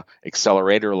the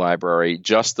accelerator library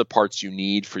just the parts you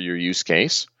need for your use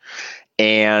case,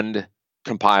 and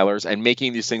compilers, and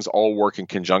making these things all work in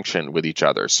conjunction with each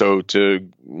other. So, to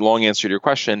long answer to your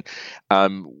question, I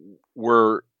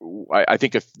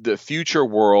think if the future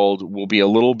world will be a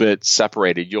little bit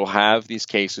separated. You'll have these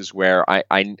cases where I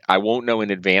won't know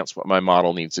in advance what my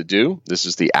model needs to do. This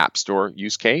is the App Store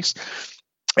use case.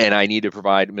 And I need to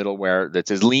provide middleware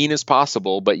that's as lean as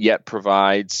possible, but yet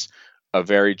provides a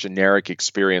very generic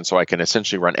experience so I can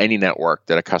essentially run any network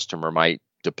that a customer might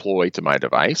deploy to my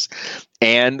device.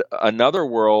 And another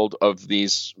world of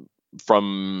these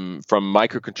from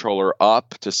microcontroller up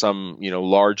to some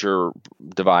larger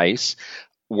device,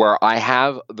 where I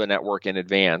have the network in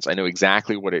advance. I know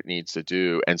exactly what it needs to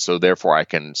do. And so therefore I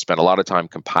can spend a lot of time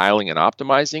compiling and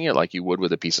optimizing it like you would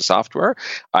with a piece of software.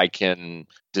 I can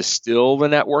distill the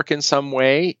network in some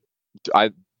way,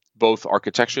 both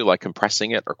architecturally, like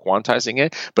compressing it or quantizing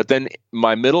it. But then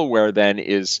my middleware then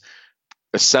is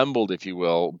assembled, if you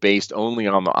will, based only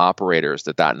on the operators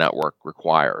that network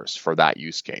requires for that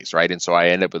use case, right? And so I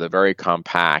end up with a very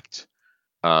compact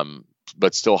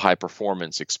but still high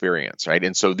performance experience, right?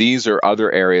 And so these are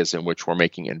other areas in which we're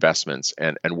making investments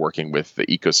and working with the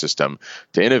ecosystem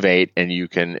to innovate. And you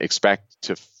can expect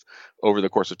to, over the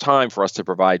course of time, for us to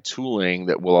provide tooling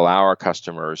that will allow our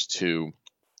customers to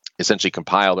essentially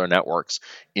compile their networks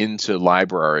into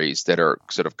libraries that are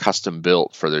sort of custom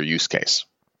built for their use case.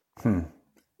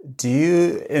 Do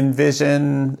you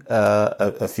envision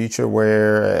a future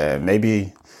where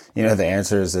maybe, the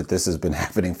answer is that this has been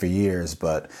happening for years,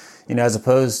 but as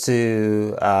opposed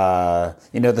to,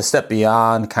 the step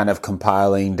beyond kind of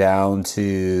compiling down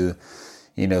to,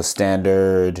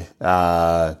 standard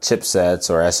chipsets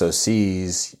or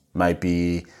SoCs, might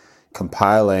be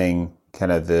compiling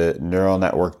kind of the neural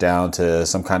network down to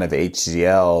some kind of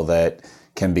HDL that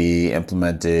can be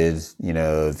implemented,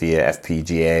 via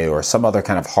FPGA or some other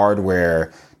kind of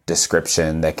hardware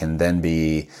description that can then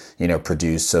be,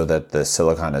 produced so that the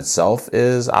silicon itself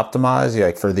is optimized,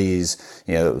 like for these,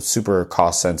 super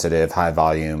cost sensitive, high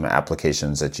volume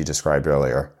applications that you described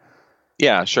earlier?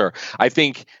 Yeah, sure. I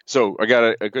think so. I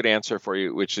got a good answer for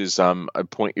you, which is I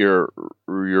point your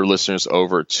listeners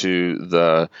over to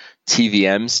the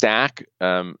TVM stack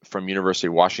from University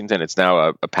of Washington. It's now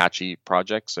a Apache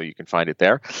project, so you can find it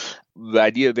there. The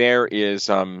idea there is,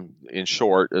 in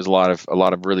short, there's a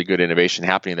lot of really good innovation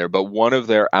happening there. But one of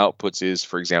their outputs is,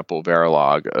 for example,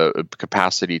 Verilog, a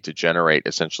capacity to generate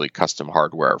essentially custom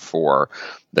hardware for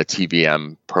the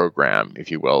TVM program,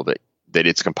 if you will, that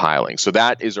it's compiling. So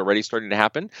that is already starting to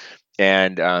happen.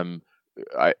 And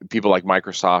people like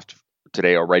Microsoft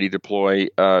today already deploy,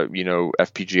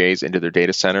 FPGAs into their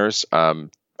data centers.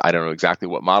 I don't know exactly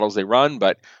what models they run,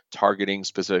 but targeting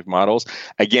specific models.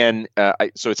 Again,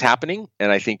 so it's happening,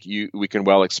 and I think we can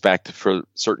well expect for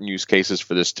certain use cases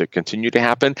for this to continue to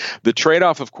happen. The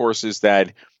trade-off, of course, is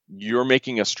that you're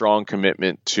making a strong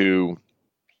commitment to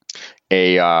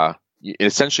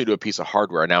essentially to a piece of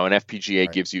hardware. Now, an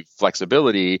FPGA gives you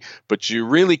flexibility, but you're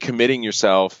really committing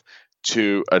yourself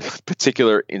to a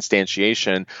particular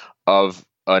instantiation of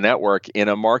a network in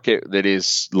a market that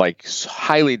is like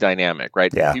highly dynamic,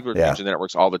 right? Yeah, people are changing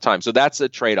networks all the time. So that's a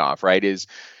trade-off, right?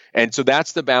 And so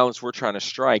that's the balance we're trying to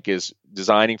strike, is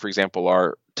designing, for example,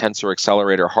 our Tensor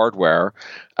Accelerator hardware.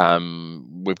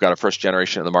 We've got a first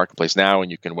generation in the marketplace now, and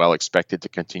you can well expect it to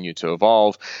continue to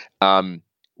evolve.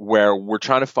 Where we're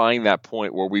trying to find that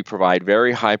point where we provide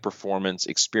very high performance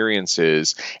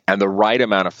experiences and the right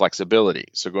amount of flexibility.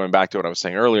 So going back to what I was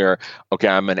saying earlier, okay,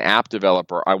 I'm an app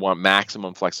developer. I want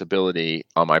maximum flexibility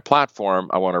on my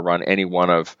platform. I want to run any one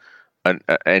of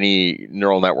any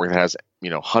neural network that has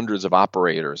hundreds of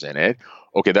operators in it.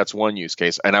 Okay, that's one use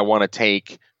case. And I want to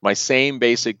take my same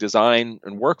basic design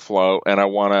and workflow, and I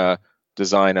want to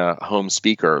design a home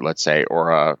speaker, let's say,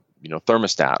 or a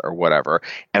thermostat or whatever.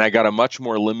 And I got a much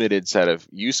more limited set of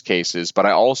use cases, but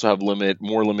I also have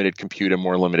more limited compute and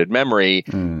more limited memory.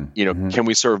 Can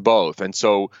we serve both? And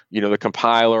so, the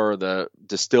compiler, the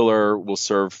distiller will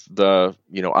serve the,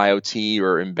 IoT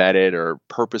or embedded or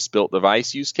purpose-built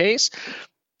device use case.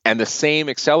 And the same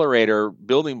accelerator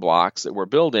building blocks that we're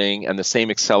building and the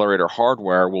same accelerator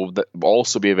hardware will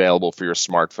also be available for your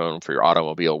smartphone, for your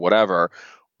automobile, whatever,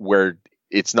 where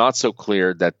it's not so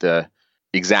clear that the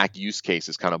exact use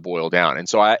cases kind of boil down. And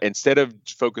so instead of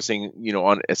focusing,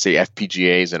 on, say,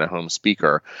 FPGAs and a home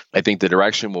speaker, I think the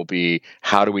direction will be,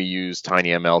 how do we use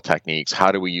TinyML techniques?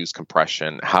 How do we use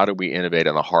compression? How do we innovate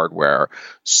on the hardware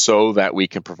so that we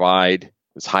can provide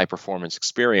this high performance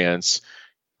experience,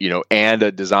 and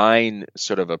a design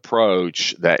sort of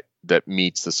approach that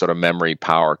meets the sort of memory,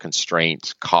 power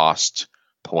constraint, cost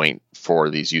point for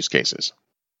these use cases.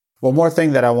 One more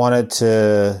thing that I wanted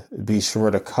to be sure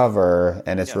to cover,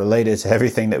 and it's related to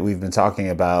everything that we've been talking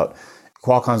about.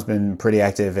 Qualcomm's been pretty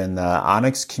active in the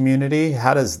Onyx community.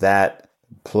 How does that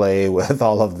play with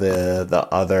all of the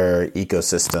other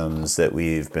ecosystems that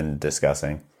we've been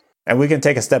discussing? And we can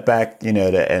take a step back,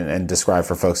 and describe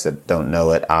for folks that don't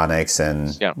know it, Onyx,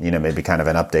 and maybe kind of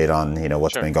an update on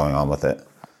what's been going on with it.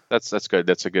 That's good.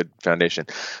 That's a good foundation.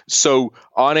 So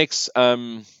Onyx,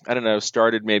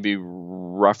 started maybe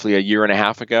roughly a year and a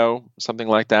half ago, something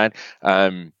like that.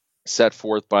 Set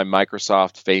forth by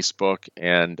Microsoft, Facebook,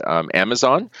 and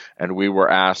Amazon, and we were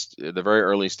asked at the very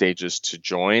early stages to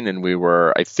join. And we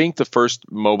were, I think, the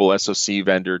first mobile SoC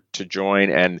vendor to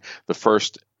join, and the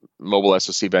first mobile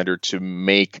SoC vendor to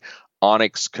make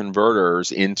Onyx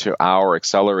converters into our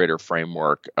accelerator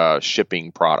framework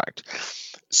shipping product.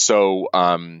 So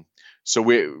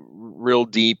we real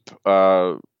deep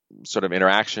sort of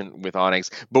interaction with Onyx.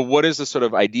 But what is the sort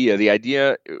of idea? The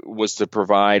idea was to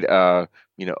provide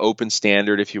open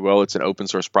standard, if you will. It's an open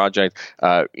source project,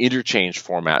 interchange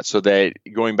format. So that,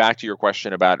 going back to your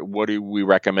question about what do we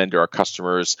recommend to our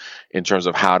customers in terms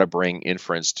of how to bring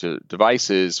inference to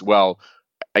devices, well,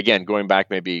 again, going back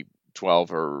maybe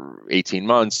 12 or 18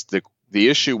 months, the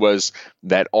issue was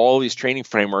that all these training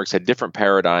frameworks had different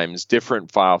paradigms,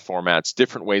 different file formats,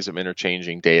 different ways of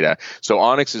interchanging data. So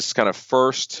Onyx's kind of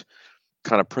first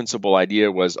kind of principal idea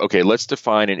was, okay, let's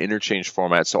define an interchange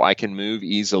format so I can move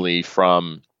easily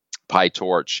from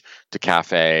PyTorch to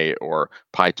Caffe or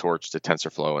PyTorch to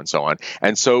TensorFlow and so on.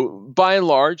 And so by and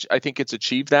large, I think it's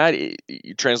achieved that.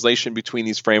 Translation between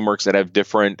these frameworks that have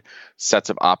different sets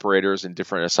of operators and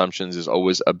different assumptions is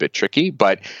always a bit tricky,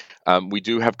 but we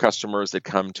do have customers that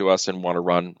come to us and want to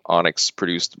run Onyx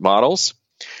produced models.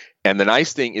 And the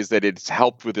nice thing is that it's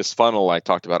helped with this funnel I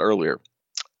talked about earlier.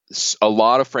 A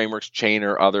lot of frameworks, Chain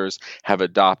or others, have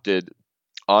adopted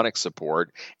Onyx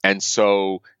support. And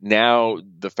so now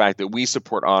the fact that we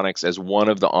support Onyx as one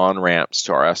of the on-ramps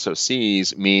to our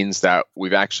SoCs means that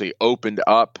we've actually opened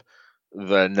up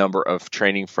the number of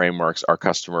training frameworks our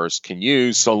customers can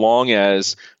use, so long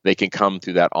as they can come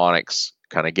through that Onyx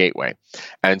kind of gateway.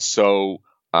 And so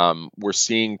we're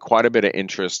seeing quite a bit of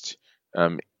interest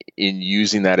in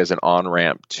using that as an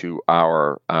on-ramp to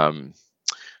our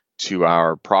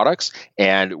products.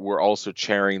 And we're also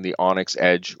chairing the Onyx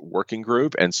Edge working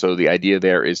group. And so the idea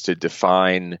there is to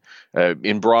define,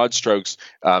 in broad strokes,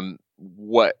 and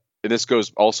this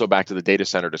goes also back to the data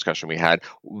center discussion we had,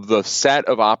 the set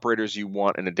of operators you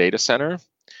want in a data center,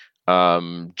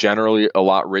 generally a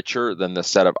lot richer than the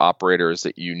set of operators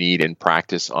that you need in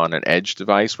practice on an edge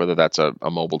device, whether that's a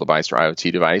mobile device or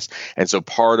IoT device. And so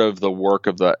part of the work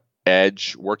of the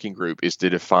Edge working group is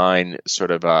to define sort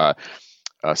of a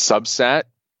subset,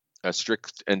 a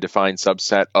strict and defined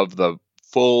subset of the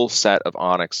full set of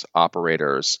Onyx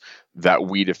operators that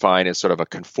we define as sort of a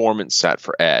conformance set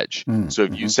for Edge. So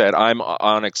if you said, I'm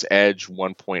Onyx Edge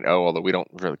 1.0, although we don't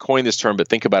really coin this term, but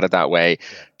think about it that way,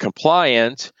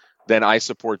 compliant, then I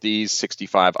support these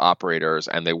 65 operators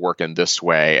and they work in this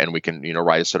way, and we can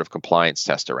write a sort of compliance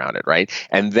test around it, right?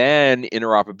 And then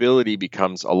interoperability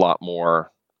becomes a lot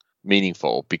more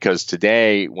meaningful, because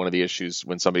today one of the issues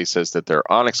when somebody says that they're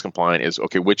Onyx compliant is,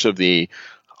 okay, which of the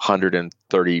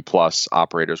 130 plus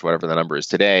operators, whatever the number is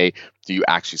today, do you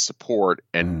actually support,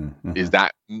 and is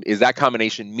that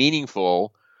combination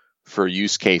meaningful for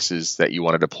use cases that you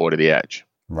want to deploy to the edge?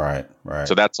 Right.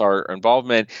 So that's our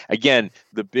involvement. Again,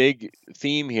 the big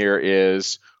theme here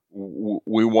is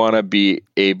we want to be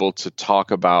able to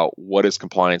talk about, what does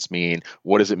compliance mean?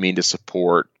 What does it mean to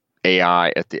support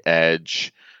AI at the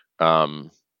edge?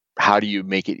 How do you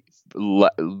make it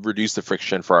reduce the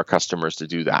friction for our customers to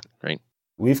do that, right?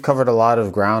 We've covered a lot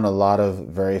of ground, a lot of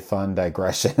very fun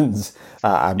digressions,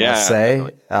 I must say.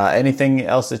 Anything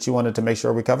else that you wanted to make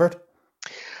sure we covered?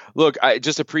 Look, I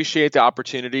just appreciate the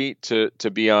opportunity to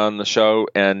be on the show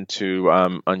and to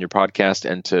on your podcast,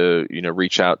 and to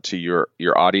reach out to your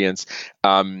audience.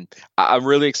 I'm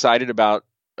really excited about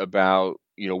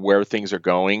where things are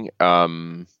going.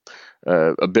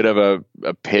 A bit of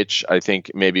a pitch, I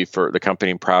think, maybe for the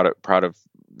company. I'm proud of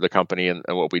the company and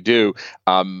what we do.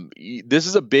 This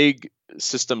is a big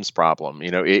systems problem.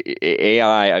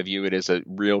 AI, I view it as a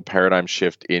real paradigm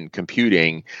shift in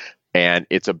computing, And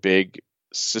it's a big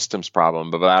systems problem.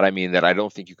 But by that I mean that I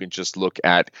don't think you can just look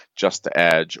at just the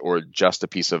edge or just a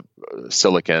piece of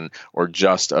silicon or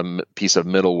just a piece of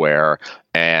middleware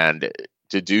and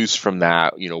deduce from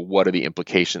that, what are the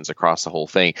implications across the whole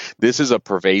thing. This is a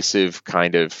pervasive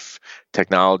kind of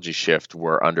technology shift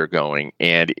we're undergoing,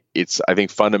 and it's, I think,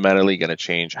 fundamentally going to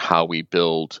change how we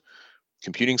build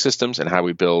computing systems and how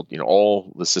we build,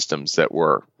 all the systems that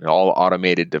were, all the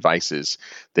automated devices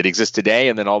that exist today,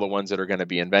 and then all the ones that are going to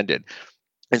be invented.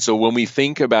 And so when we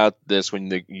think about this, when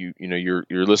your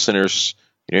listeners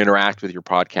interact with your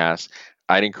podcast,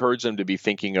 I'd encourage them to be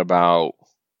thinking about,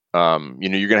 you're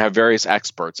going to have various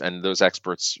experts, and those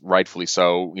experts, rightfully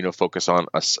so, focus on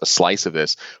a slice of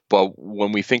this. But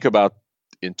when we think about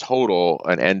in total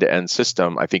an end-to-end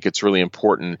system, I think it's really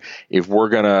important if we're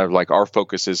going to, our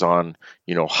focus is on,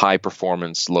 high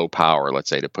performance, low power, let's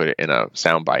say, to put it in a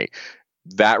soundbite.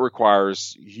 That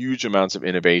requires huge amounts of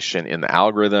innovation in the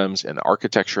algorithms, in the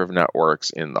architecture of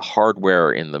networks, in the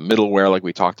hardware, in the middleware, like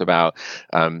we talked about.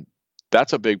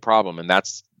 That's a big problem, and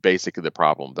that's basically the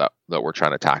problem that we're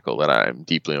trying to tackle, that I'm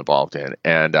deeply involved in,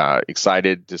 and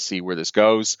excited to see where this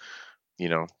goes.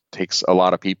 Takes a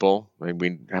lot of people. I mean,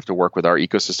 we have to work with our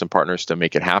ecosystem partners to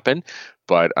make it happen,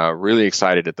 but really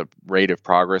excited at the rate of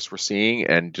progress we're seeing,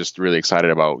 and just really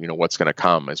excited about what's going to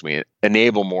come as we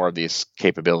enable more of these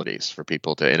capabilities for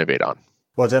people to innovate on.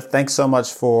 Well, Jeff, thanks so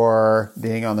much for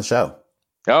being on the show.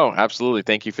 Oh, absolutely.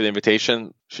 Thank you for the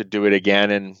invitation. Should do it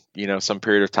again in some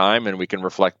period of time, and we can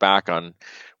reflect back on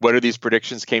whether these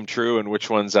predictions came true and which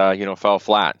ones fell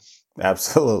flat.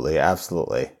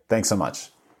 Absolutely. Thanks so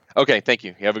much. Okay, thank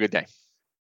you. You have a good day.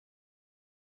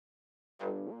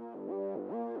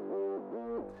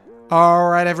 All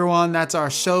right, everyone, that's our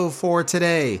show for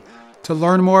today. To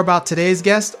learn more about today's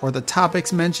guest or the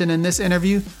topics mentioned in this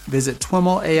interview, visit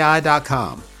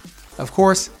twimlai.com. Of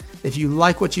course, if you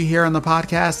like what you hear on the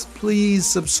podcast, please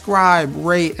subscribe,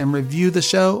 rate, and review the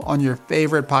show on your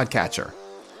favorite podcatcher.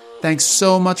 Thanks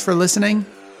so much for listening,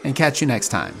 and catch you next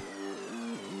time.